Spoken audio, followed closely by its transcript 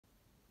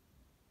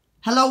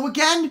Hello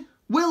again,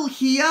 Will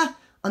here,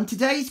 and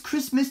today's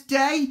Christmas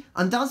Day,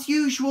 and as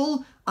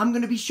usual, I'm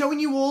going to be showing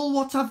you all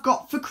what I've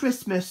got for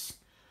Christmas.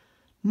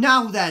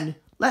 Now then,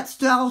 let's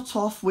start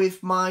off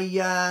with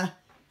my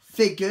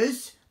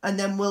figures, and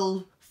then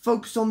we'll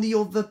focus on the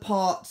other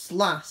parts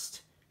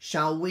last,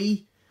 shall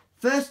we?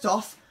 First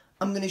off,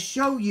 I'm going to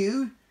show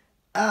you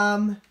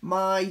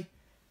my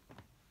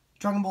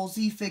Dragon Ball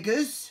Z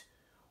figures,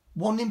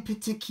 one in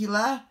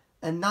particular,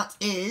 and that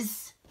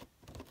is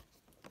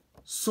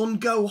Son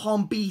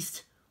Gohan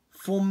Beast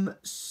from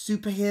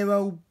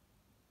Superhero,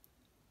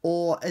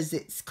 or as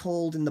it's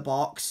called in the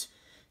box,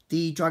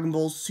 the Dragon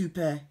Ball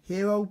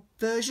Superhero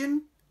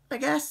version, I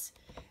guess.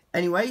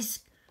 Anyways,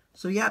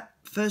 so yeah,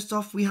 first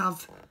off we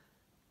have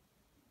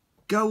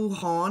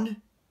Gohan,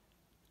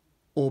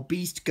 or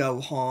Beast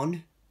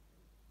Gohan,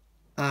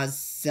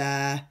 as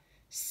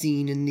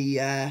seen in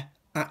the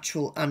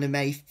actual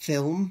anime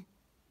film.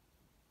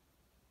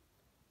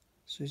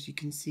 So as you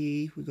can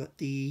see, we've got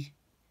the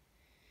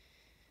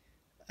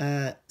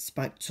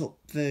spiked up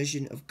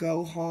version of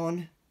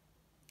Gohan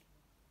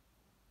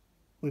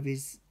with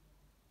his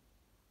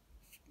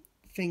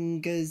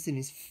fingers and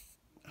his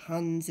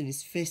hands and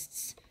his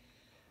fists,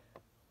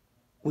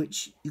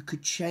 which you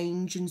could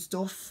change and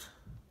stuff.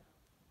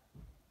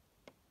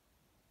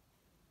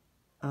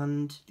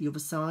 And the other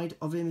side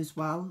of him as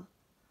well,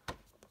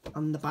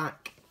 and the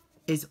back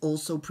is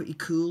also pretty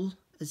cool,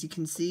 as you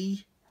can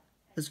see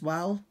as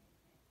well.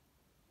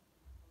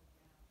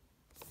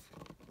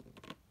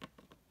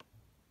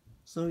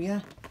 So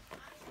yeah,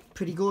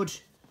 pretty good.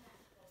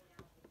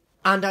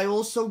 And I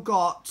also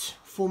got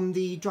from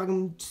the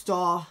Dragon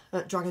Star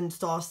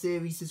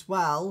series as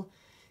well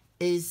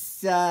is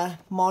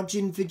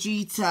Majin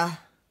Vegeta.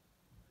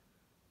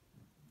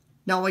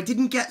 Now I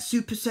didn't get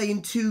Super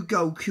Saiyan 2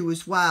 Goku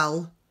as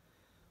well,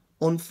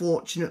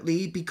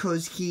 unfortunately,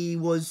 because he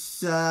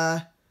was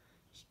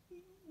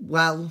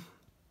well,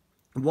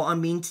 what I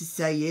mean to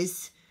say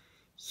is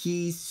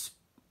he's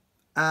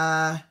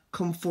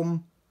come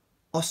from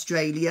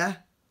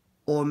Australia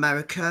or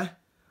America,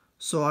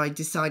 so I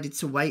decided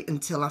to wait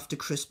until after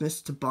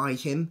Christmas to buy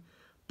him.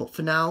 But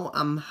for now,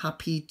 I'm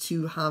happy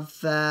to have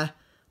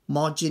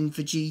Majin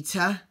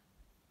Vegeta.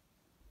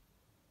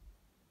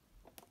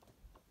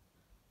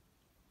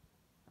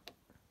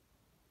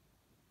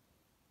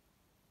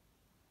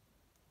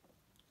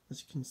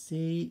 As you can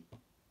see,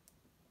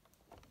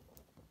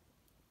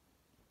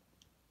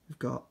 we've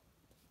got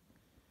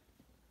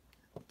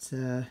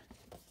the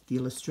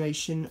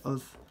illustration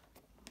of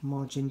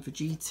Majin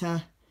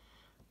Vegeta,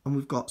 and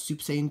we've got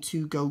Super Saiyan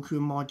 2 Goku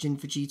and Majin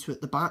Vegeta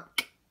at the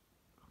back.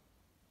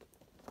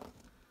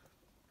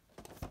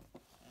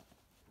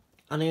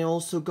 And I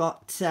also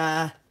got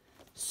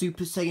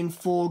Super Saiyan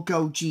 4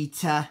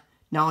 Gogeta.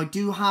 Now I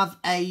do have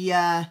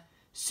a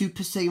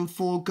Super Saiyan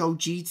 4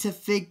 Gogeta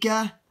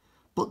figure,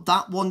 but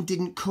that one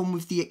didn't come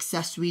with the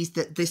accessories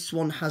that this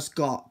one has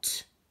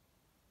got,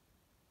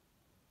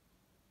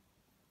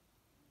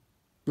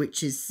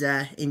 which is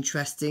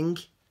interesting.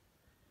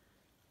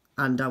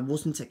 And I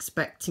wasn't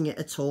expecting it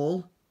at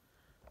all.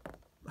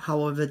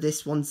 However,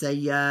 this one's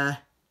a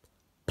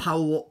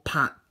power-up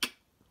pack,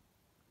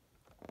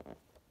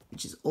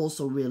 which is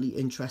also really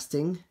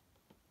interesting.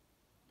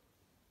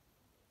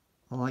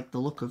 I like the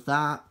look of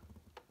that.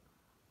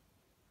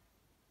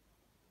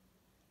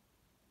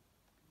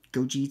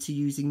 Gogeta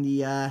using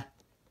the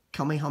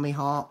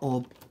Kamehameha,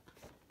 or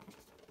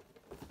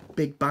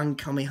Big Bang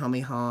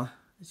Kamehameha.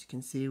 As you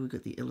can see, we've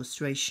got the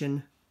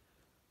illustration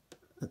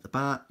at the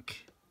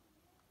back,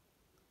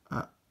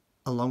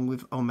 along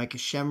with Omega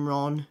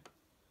Shenron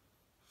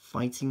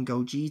fighting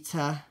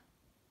Gogeta.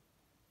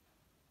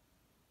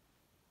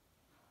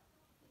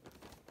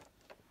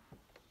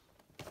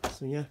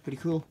 So yeah, pretty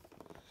cool.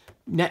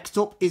 Next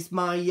up is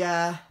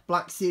my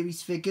Black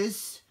Series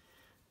figures,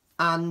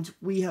 and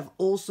we have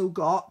also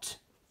got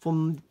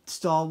from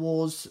Star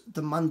Wars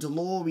The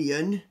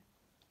Mandalorian,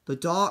 the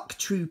Dark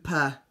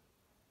Trooper.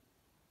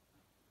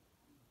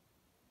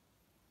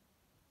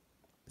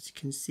 As you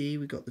can see,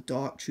 we got the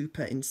Dark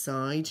Trooper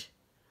inside,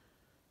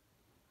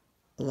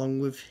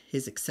 along with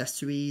his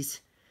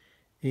accessories,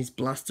 and his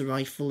blaster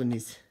rifle and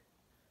his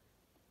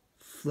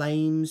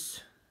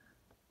flames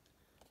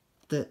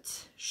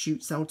that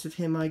shoots out of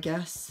him, I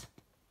guess.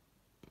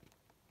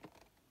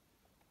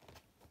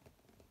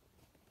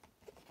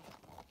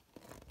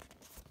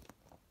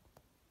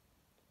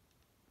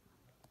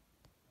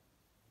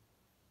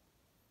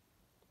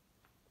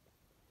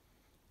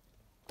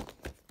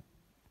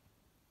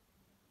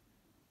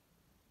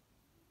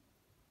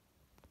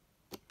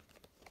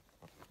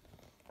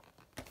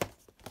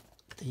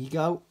 There you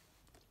go.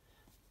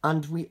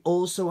 And we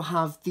also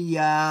have the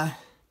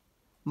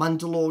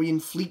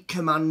Mandalorian Fleet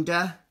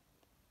Commander.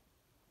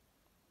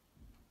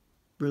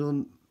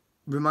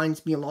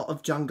 Reminds me a lot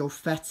of Jango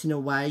Fett in a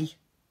way.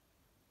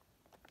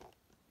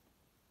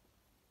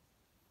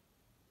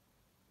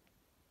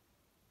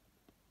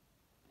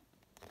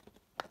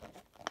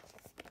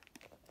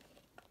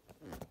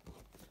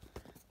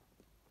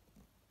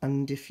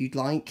 And if you'd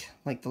like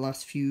the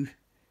last few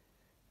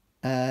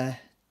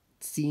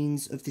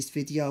scenes of this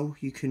video,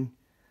 you can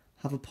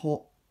have a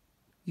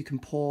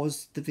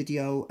pause the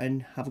video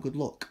and have a good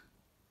look.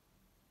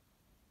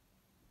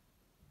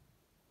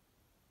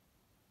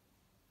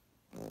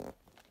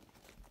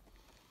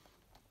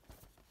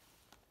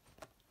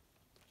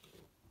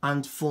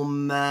 And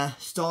from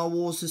Star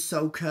Wars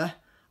Ahsoka,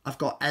 I've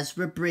got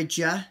Ezra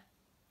Bridger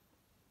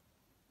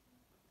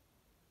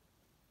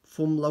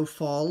from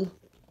Lothal.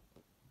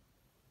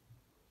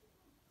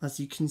 As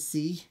you can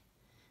see,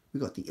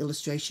 we've got the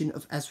illustration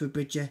of Ezra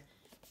Bridger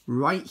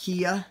right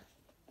here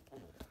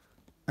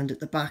and at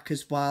the back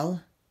as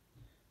well,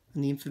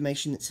 and the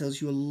information that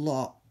tells you a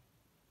lot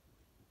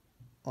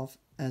of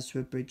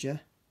Ezra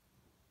Bridger.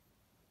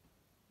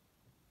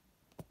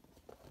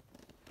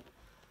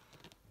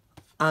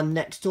 And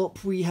next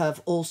up we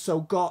have also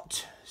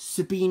got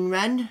Sabine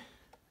Wren.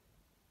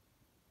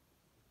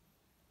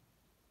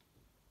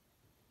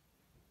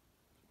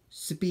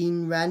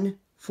 Sabine Wren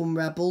from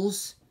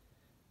Rebels.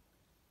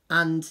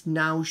 And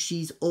now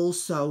she's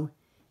also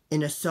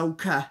in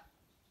Ahsoka.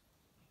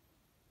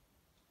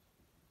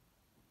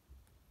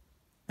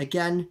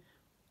 Again,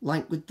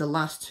 like with the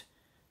last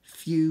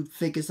few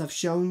figures I've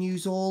shown you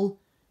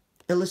all,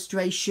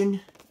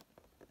 illustration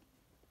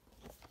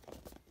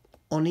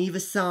on either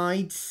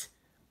sides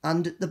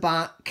and at the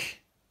back.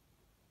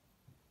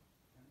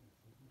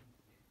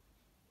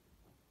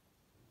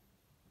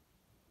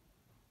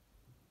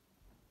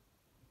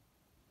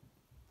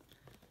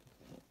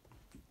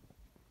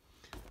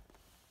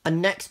 And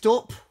next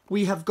up,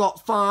 we have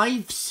got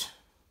Fives,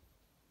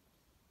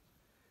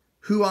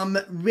 who I'm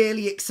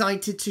really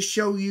excited to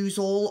show you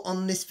all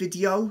on this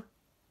video,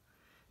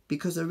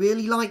 because I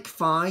really like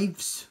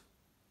Fives.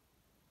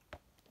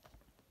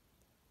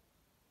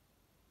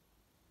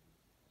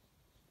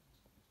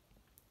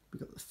 We've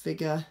got the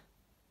figure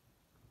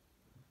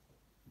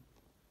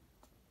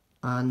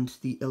and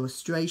the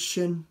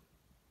illustration,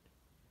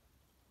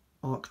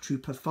 ARC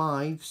Trooper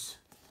Fives.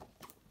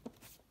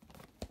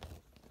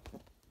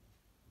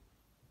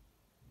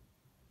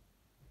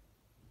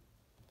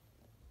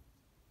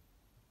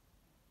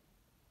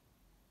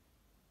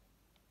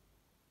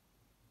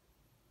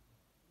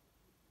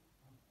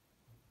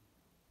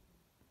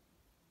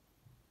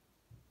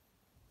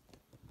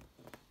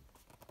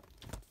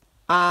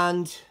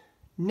 And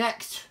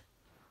next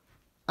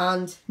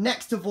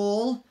of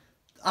all,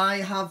 I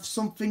have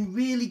something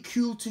really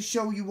cool to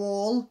show you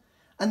all,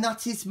 and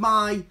that is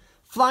my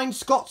Flying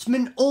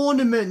Scotsman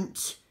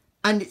ornament,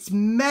 and it's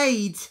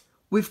made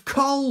with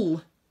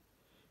coal.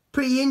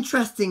 Pretty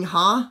interesting,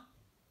 huh?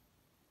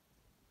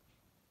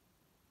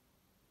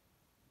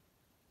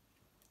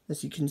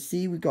 As you can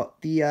see, we've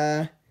got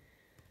the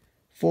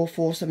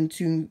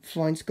 4472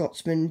 Flying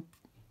Scotsman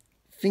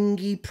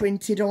thingy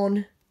printed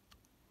on.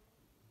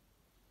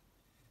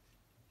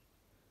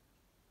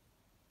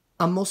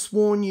 I must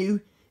warn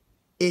you,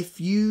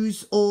 if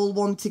yous all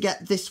want to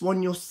get this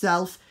one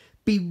yourself,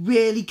 be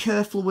really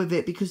careful with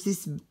it, because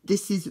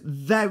this is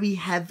very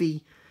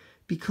heavy,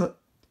 because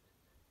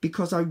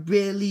I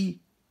really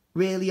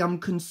am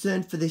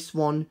concerned for this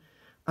one.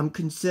 I'm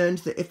concerned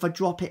that if I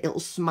drop it, it'll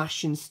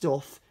smash and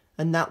stuff,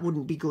 and that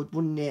wouldn't be good,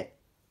 wouldn't it?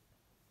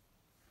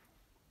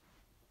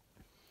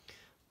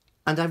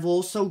 And I've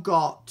also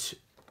got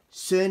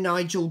Sir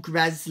Nigel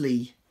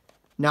Gresley.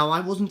 Now, I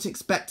wasn't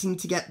expecting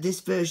to get this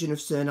version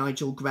of Sir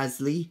Nigel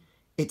Gresley.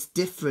 It's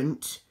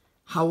different.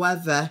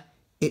 However,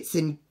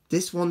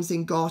 this one's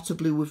in garter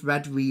blue with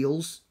red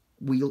wheels,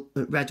 with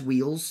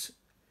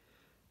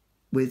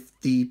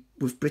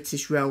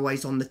British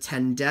Railways on the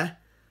tender,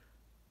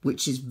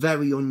 which is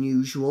very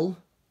unusual.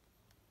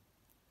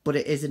 But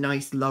it is a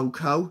nice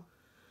logo.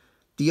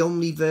 The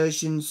only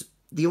version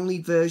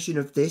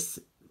of this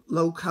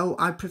logo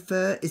I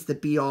prefer is the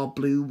BR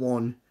Blue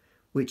one,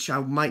 which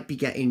I might be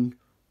getting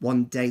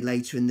one day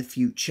later in the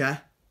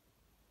future,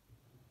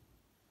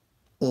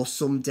 or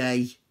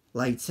someday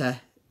later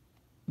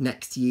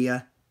next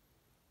year,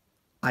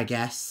 I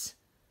guess.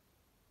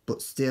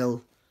 But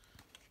still,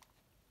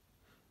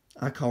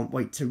 I can't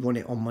wait to run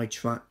it on my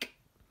track.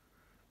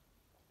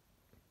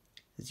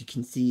 As you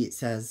can see, it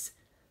says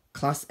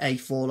Class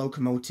A4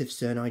 locomotive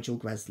Sir Nigel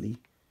Gresley.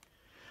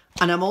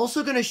 And I'm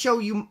also going to show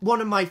you one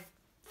of my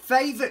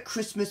favourite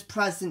Christmas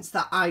presents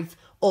that I've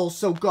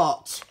also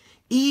got.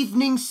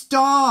 Evening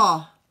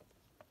Star.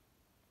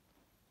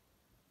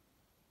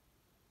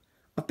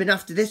 I've been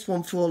after this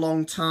one for a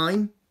long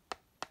time,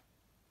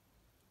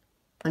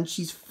 and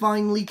she's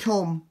finally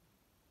come.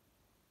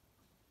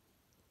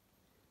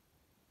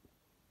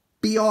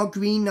 BR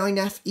Green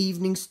 9F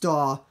Evening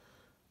Star,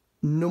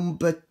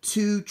 number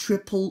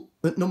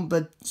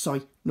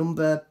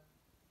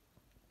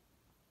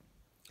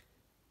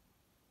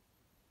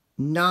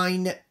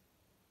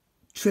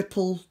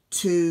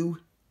 9220.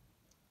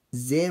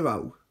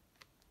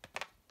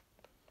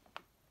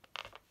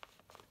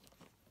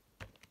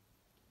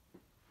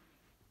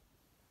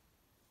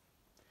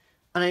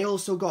 And I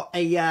also got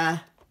a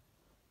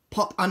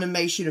pop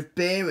animation of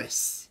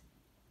Beerus.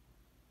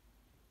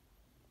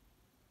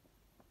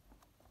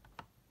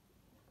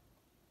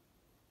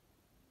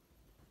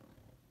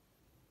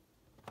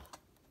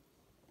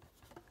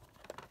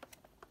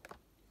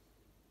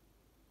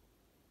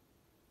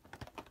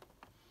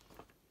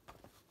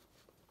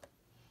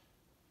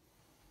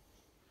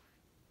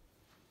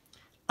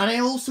 And I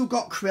also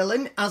got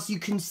Krillin, as you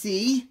can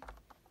see.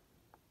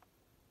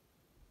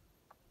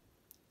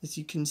 As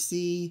you can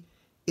see,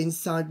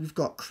 inside we've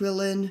got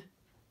Krillin.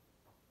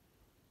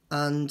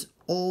 And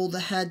all the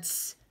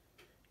heads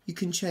you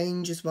can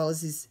change, as well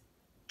as his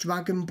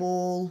Dragon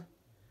Ball.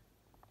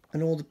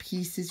 And all the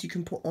pieces you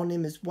can put on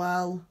him as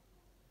well.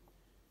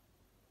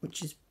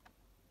 Which is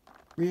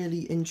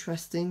really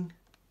interesting.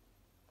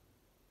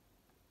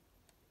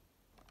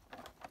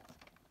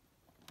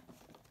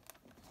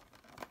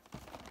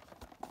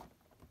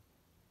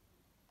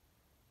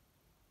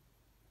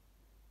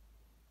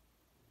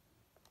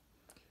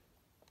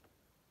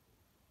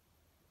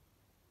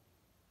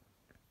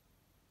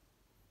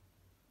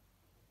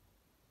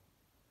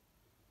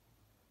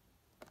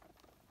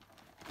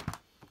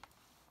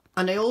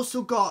 And I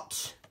also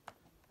got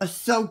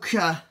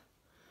Ahsoka.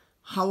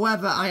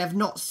 However, I have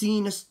not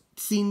seen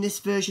this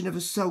version of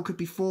Ahsoka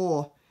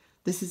before.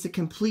 This is a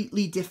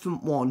completely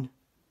different one.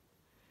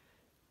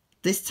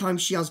 This time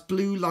she has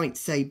blue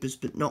lightsabers,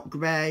 but not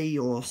grey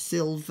or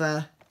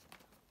silver,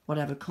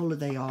 whatever colour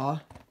they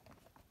are.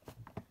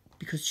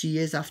 Because she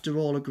is, after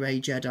all, a grey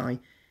Jedi.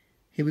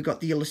 Here we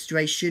got the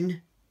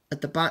illustration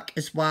at the back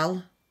as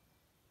well.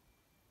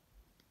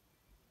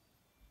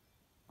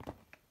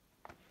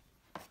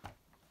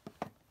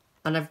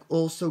 And I've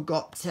also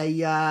got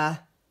a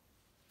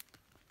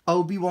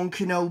Obi-Wan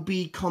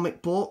Kenobi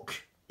comic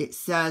book. It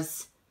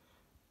says,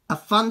 a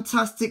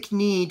fantastic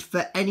need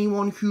for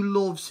anyone who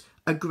loves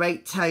a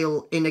great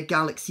tale in a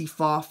galaxy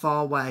far,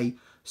 far away.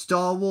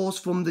 Star Wars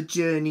from the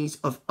journeys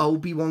of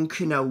Obi-Wan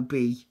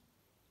Kenobi.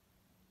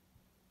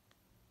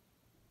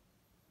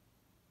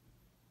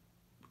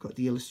 We've got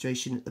the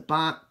illustration at the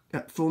back,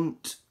 at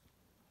front.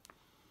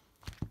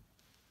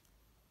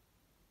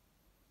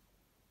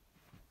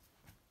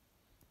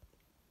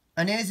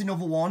 And here's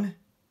another one.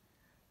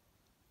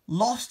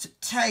 Lost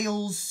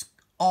Tales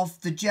of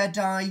the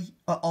Jedi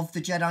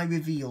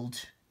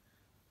Revealed.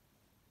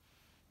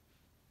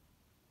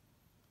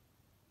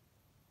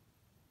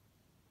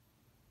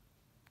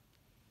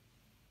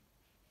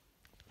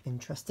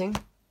 Interesting.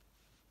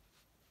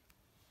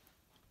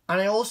 And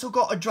I also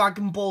got a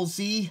Dragon Ball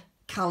Z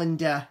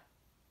calendar,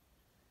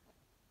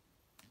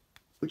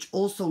 which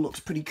also looks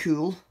pretty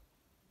cool.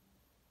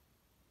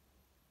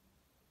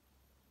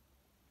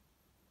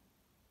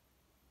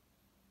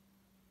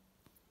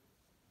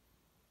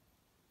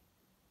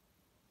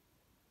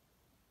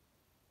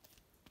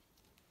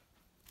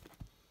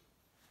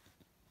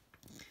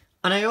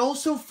 And I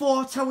also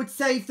thought I would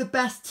save the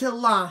best till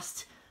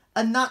last.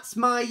 And that's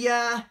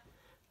my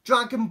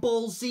Dragon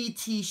Ball Z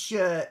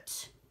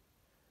t-shirt.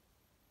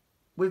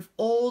 With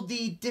all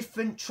the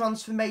different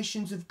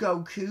transformations of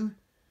Goku.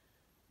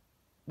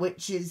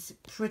 Which is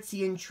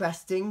pretty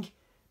interesting.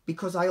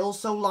 Because I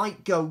also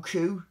like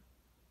Goku.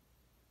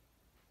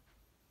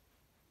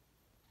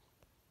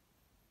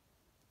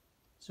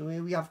 So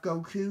here we have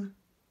Goku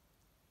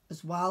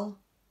as well.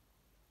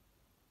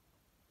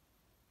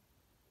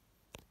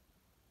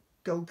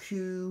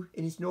 Goku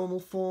in his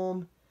normal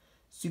form,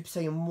 Super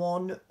Saiyan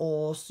 1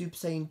 or Super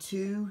Saiyan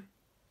 2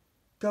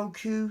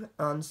 Goku,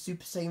 and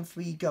Super Saiyan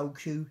 3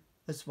 Goku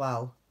as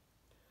well.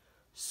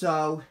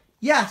 So,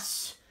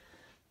 yes,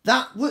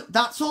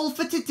 that's all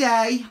for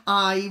today.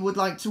 I would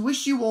like to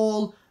wish you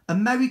all a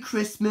Merry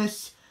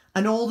Christmas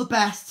and all the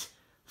best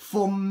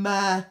from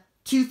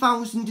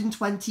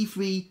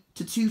 2023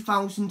 to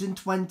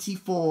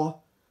 2024.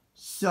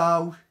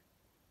 So,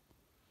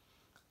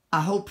 I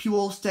hope you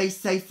all stay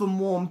safe and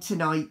warm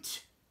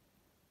tonight,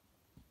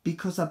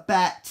 because I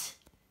bet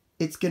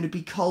it's going to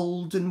be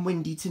cold and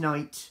windy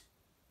tonight.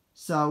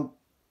 So,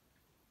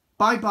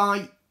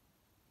 bye-bye.